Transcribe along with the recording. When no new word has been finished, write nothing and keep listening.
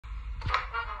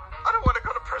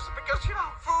prison because,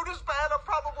 food is bad. I'm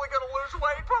probably going to lose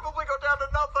weight, probably go down to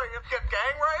nothing and get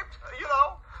gang raped,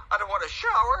 I don't want to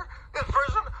shower in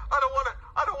prison. I don't want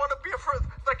to be afraid.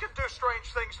 They can do strange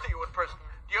things to you in prison.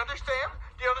 Do you understand?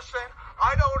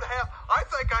 I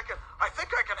think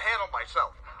I can handle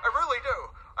myself. I really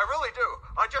do.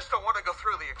 I just don't want to go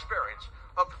through the experience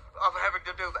of having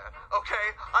to do that. Okay?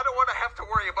 I don't want to have to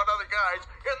worry about other guys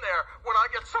in there. When I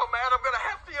get so mad, I'm going to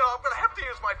have to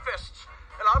use my fists.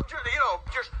 And I'm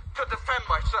just to defend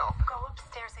myself. Go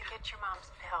upstairs and get your mom's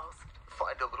pills.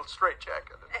 Find a little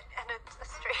straitjacket. And a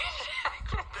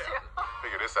straitjacket, too.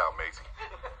 Figure this out, Maisie.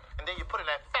 And then you put in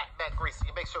that fat back grease and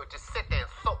you make sure it just sit there and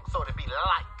soak so it'll be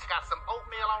light. Got some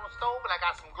oatmeal on the stove and I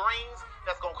got some greens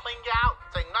that's going to clean you out.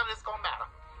 So none of this going to matter.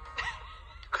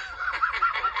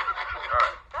 All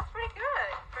right. That's pretty good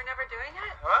for never doing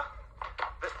it. Huh?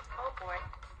 Oh, boy.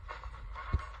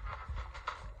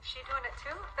 Is she doing it,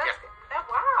 too?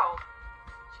 Wow.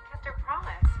 She kept her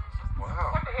promise.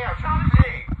 Wow. What the hell? Charlie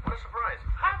Sheen. What a surprise.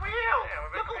 How are you?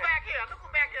 Yeah, Look who back here.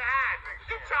 Hi.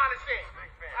 You Charlie Sheen.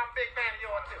 I'm a big fan of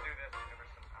yours, too. I'm sorry.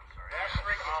 That's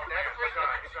freaky.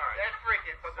 Sorry. That's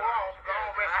freaky. But go on,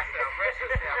 rest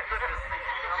yourself. Good to see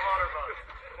you. No motorboat.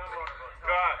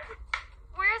 God.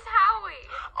 Where's Howie?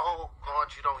 Oh,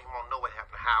 God, you don't even want to know what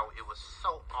happened to Howard. It was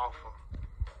so awful.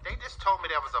 They just told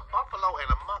me there was a buffalo and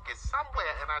a monkey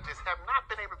somewhere, and I just have not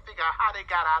been able to figure out how they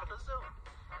got out of the zoo.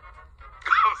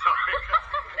 I'm sorry.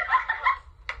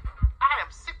 I am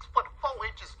 6'4"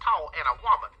 tall and a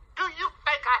woman. Do you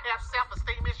think I have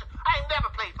self-esteem issues? I ain't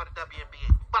never played for the WNBA,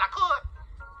 but I could.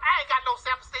 I ain't got no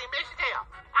self-esteem issues. Hell,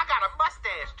 I got a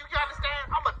mustache. Do you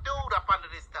understand? I'm a dude up under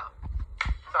this stuff.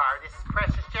 Sorry, this is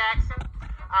Precious Jackson.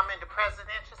 I'm in the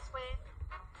presidential suite.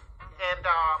 And,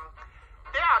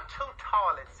 there are 2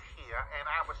 toilets here, and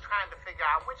I was trying to figure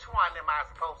out which one am I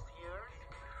supposed to use.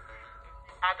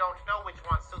 I don't know which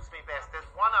one suits me best. There's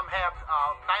one of them have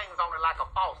things on it like a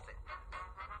faucet.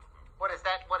 What is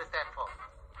that? What is that for?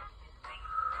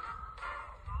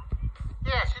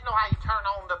 Yes, you know how you turn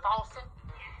on the faucet?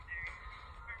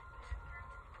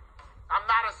 I'm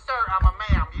not a sir, I'm a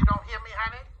ma'am. You don't hear me,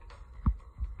 honey?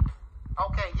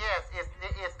 Okay, yes,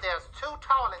 there's 2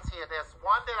 toilets here. There's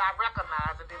one that I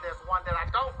recognize, and then there's one that I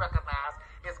don't recognize.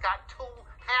 It's got 2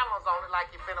 handles on it like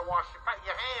you're finna wash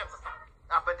your hands or something.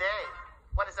 A bidet.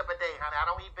 What is a bidet, honey? I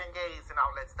don't eat beignets and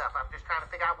all that stuff. I'm just trying to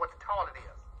figure out what the toilet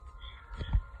is.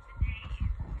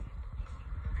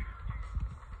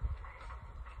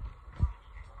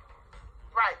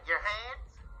 Right, your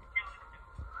hands?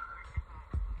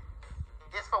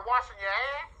 It's for washing your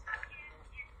ass?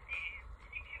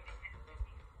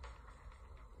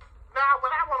 Now,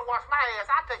 when I want to wash my ass,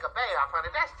 I take a bath,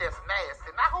 honey. That's just nasty.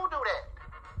 Now, who do that?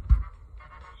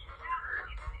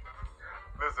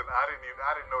 Listen, I didn't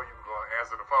know you were going to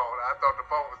answer the phone. I thought the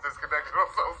phone was disconnected. I'm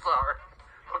so sorry.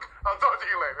 Okay, I'll talk to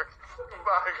you later.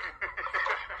 Bye.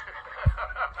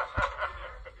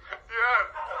 Yes.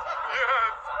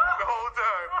 The whole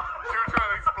time. You were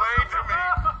trying to explain to me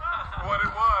what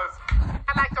it was.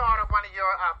 I'd like to order one of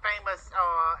your famous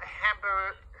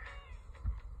hamburger.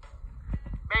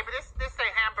 Baby, this say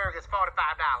hamburger is $45.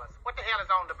 What the hell is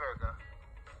on the burger?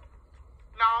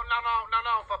 No.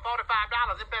 For $45,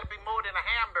 it better be more than a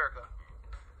hamburger.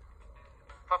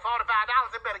 For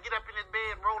 $45, it better get up in this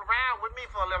bed and roll around with me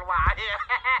for a little while here.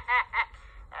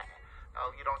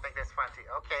 Oh, you don't think that's funny?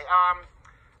 Okay.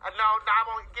 No, I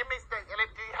won't. Give me. Do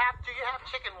you have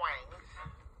chicken wings?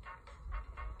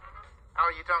 Oh,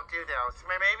 you don't do those.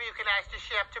 Maybe you can ask the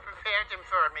chef to prepare them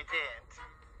for me then.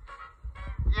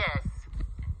 Yes.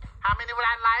 How many would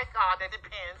I like? That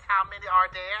depends. How many are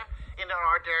there in the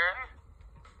order?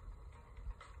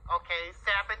 Okay, 7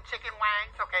 chicken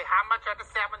wings. Okay, how much are the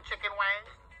 7 chicken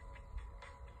wings?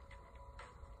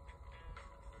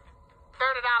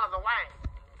 $30 a wing.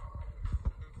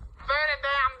 $30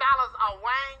 a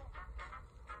wing?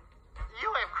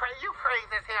 You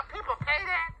crazy as hell. People pay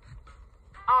that?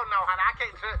 Oh no, honey, I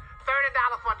can't. $30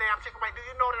 for a damn chicken wing. Do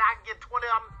you know that I can get 20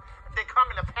 of them? They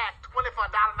come in a pack, 20 for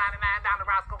 $1.99 down the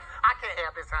Roscoe. I can't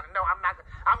have this, honey. No, I'm not.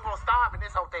 I'm gonna starve in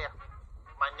this hotel.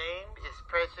 My name is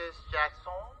Precious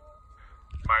Jackson.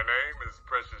 My name is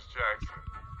Precious Jackson.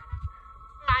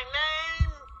 My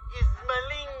name is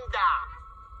Melinda.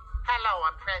 Hello,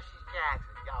 I'm Precious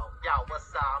Jackson. Yo,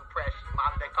 what's up? I'm Precious.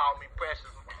 Mom, they call me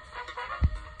Precious.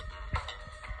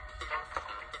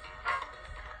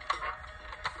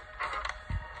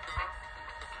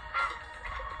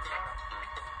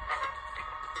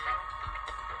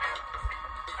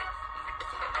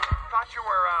 Thought you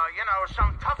were,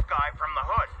 some tough guy from the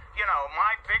hood.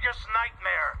 My biggest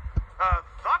nightmare.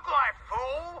 Thug life,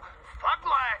 fool. Thug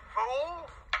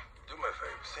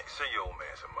send your old man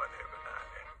some money every now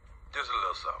and then. Just a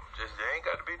little something. Just, it ain't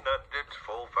got to be nothing. Just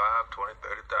 $4, $5, $20,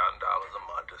 $30,000 a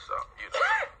month or something, you know.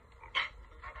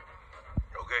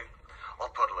 Okay? I'll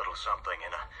put a little something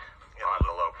in an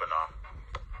envelope and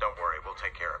don't worry, we'll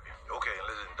take care of you. Okay, and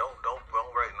listen, don't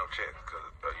write no checks,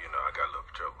 because, you know, I got a little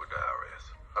trouble with the IRS.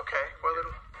 Okay, well,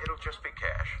 it'll just be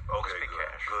cash. Okay, just be good,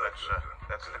 cash. good,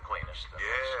 That's the cleanest.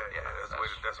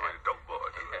 That's the way the dope boy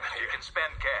do it. You can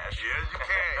spend cash. Yes, you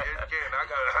can. Yes, you can.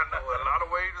 I know a lot of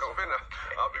ways to spend it.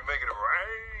 I'll be making it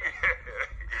rain.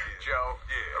 Joe,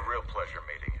 Yeah. a real pleasure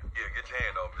meeting you. Yeah, get your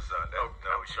hand off me, son. Oh,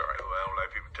 I'm sorry. I don't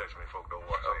like people touch me. Folk don't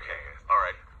wash their Okay, hands. all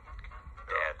right.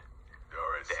 Dad. All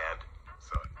right, Dad.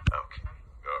 son. Okay.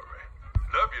 All right.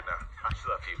 Love you now. I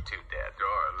love you too, Dad. All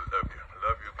right, love you.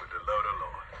 Love you with the love of the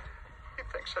Lord. He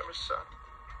thinks I'm his son.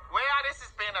 Well, this has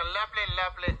been a lovely,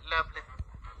 lovely, lovely